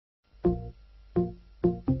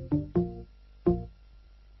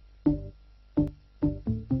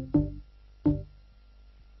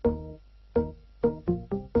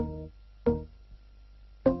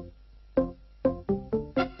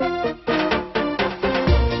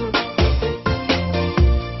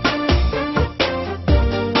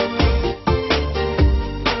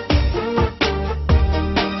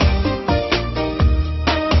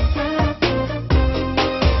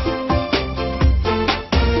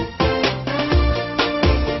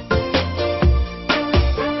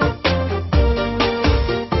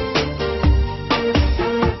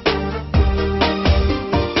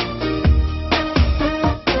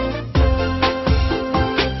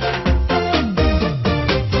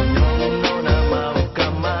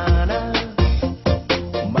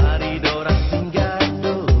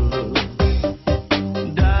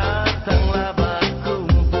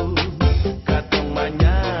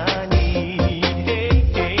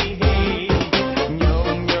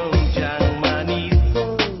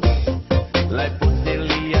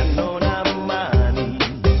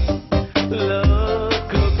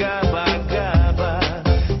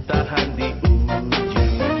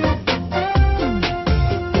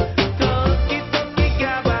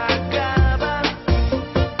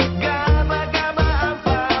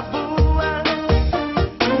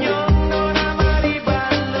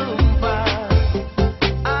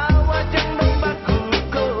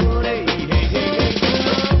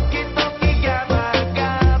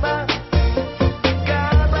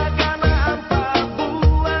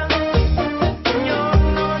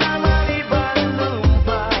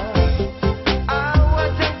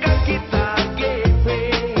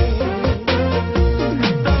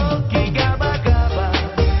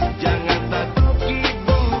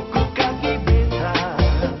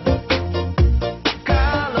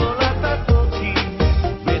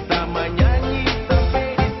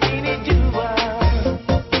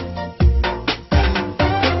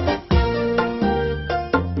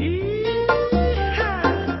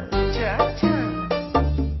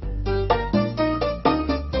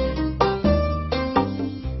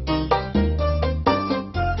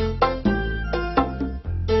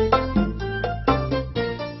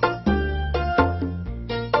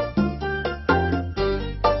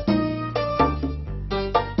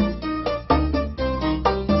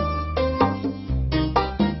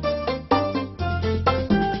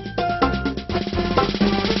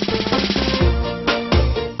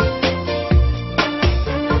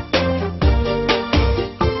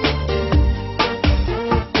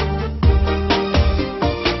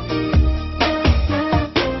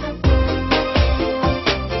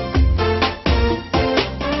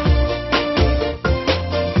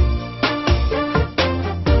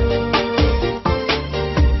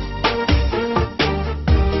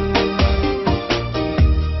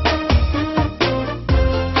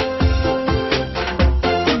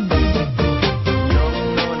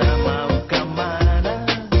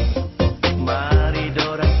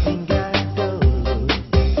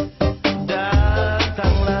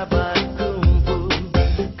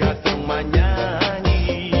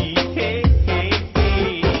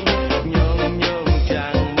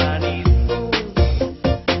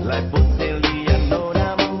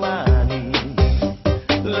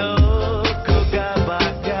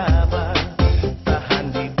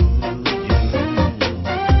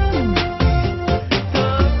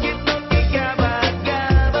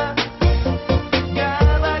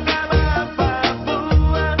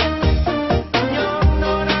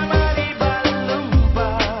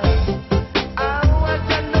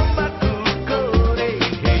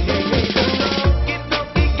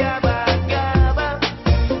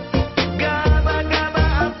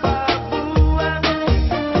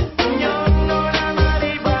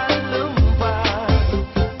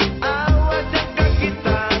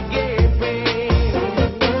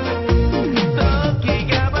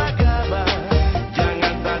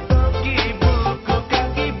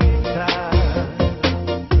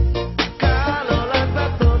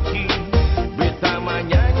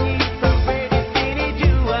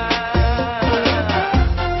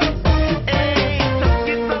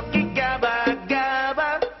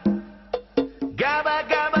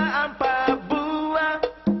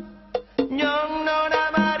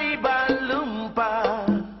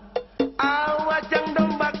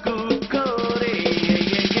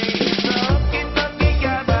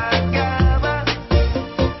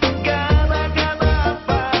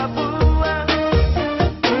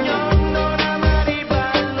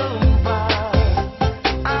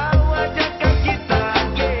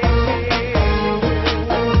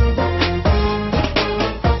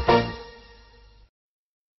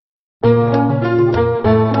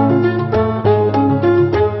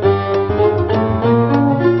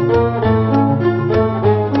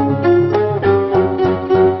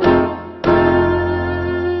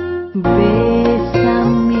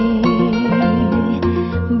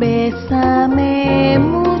Bésame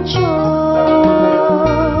mucho.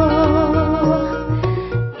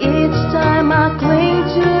 Each time I cling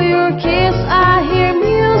to your kiss, I hear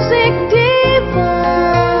music divine.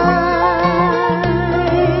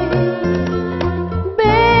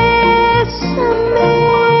 Bésame,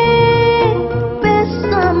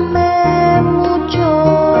 bésame mucho.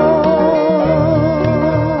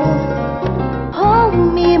 Hold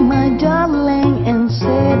me, my darling, and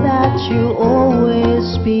say that you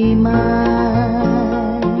always be mine.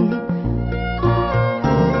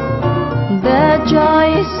 The joy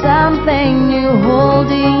is something new,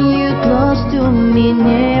 holding you close to me.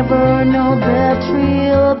 Never know the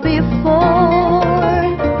thrill before.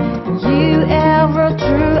 You ever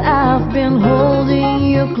true, I've been holding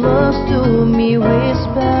you close to me,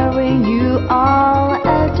 whispering you all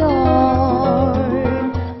adore.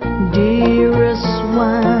 Dearest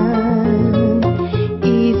one,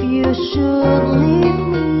 if you should leave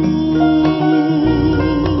me,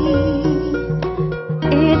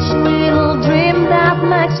 each little dream that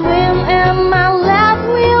makes wind and my love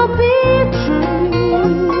will be true.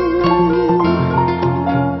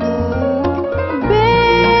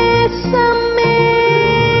 Bésame,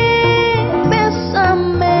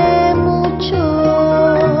 bésame mucho.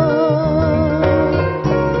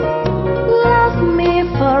 Love me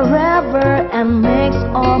forever and makes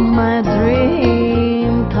all my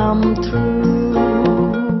dreams come true.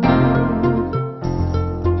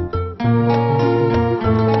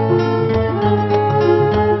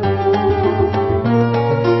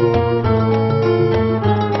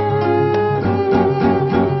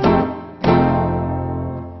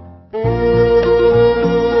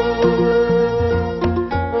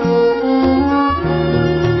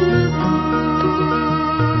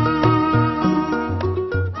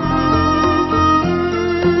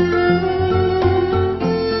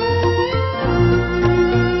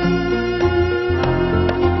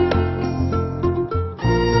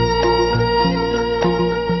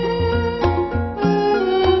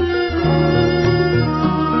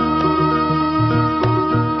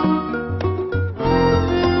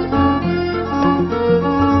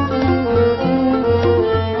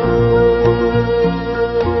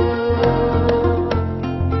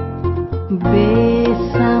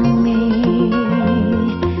 Bésame,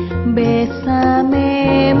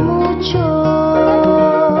 bésame mucho.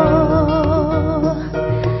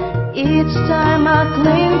 Each time I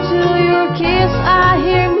cling to your kiss, I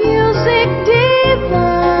hear music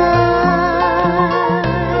divine.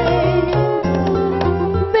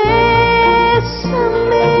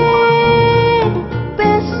 Bésame,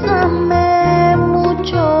 bésame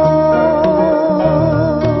mucho.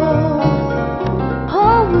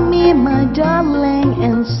 Hold me, my darling,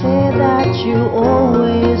 and say that you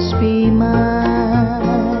always be mine.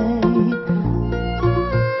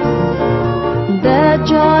 The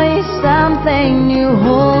joy is something new,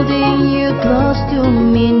 holding you close to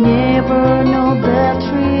me. Never know the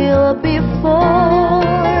thrill before.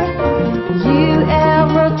 You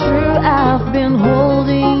ever true, I've been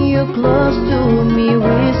holding you close to me,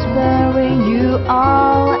 whispering you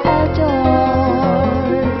all adore.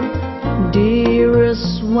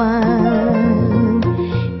 Dearest one,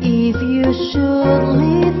 if you should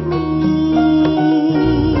leave me,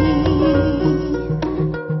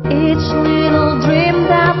 each little dream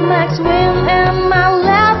that makes wind and my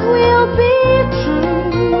love will be true.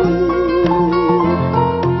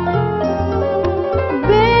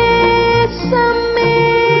 Bésame,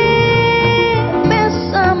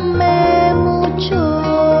 bésame mucho.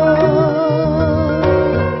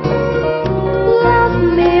 Love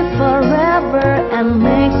me forever and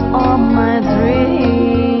makes all my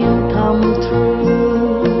dreams come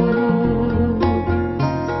true.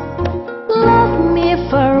 Love me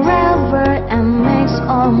forever and makes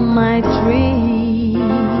all my dreams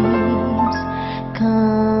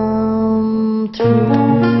come true.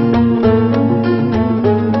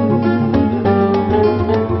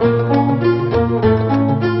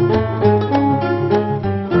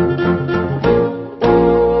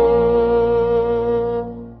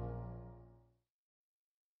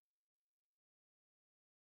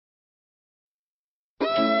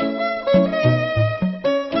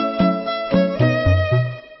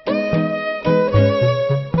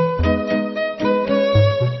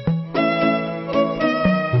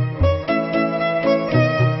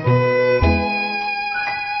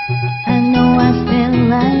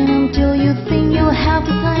 Until you think you'll have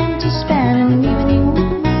the time to spend an evening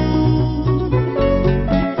with me.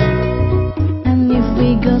 And if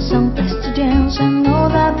we go someplace to dance, I know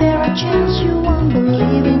that there are chances you won't be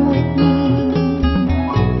leaving with me.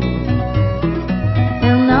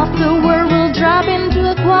 And afterward we'll drop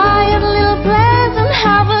into a quiet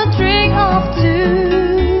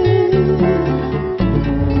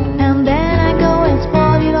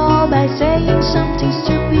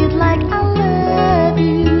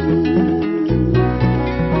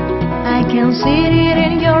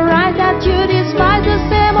that you despise.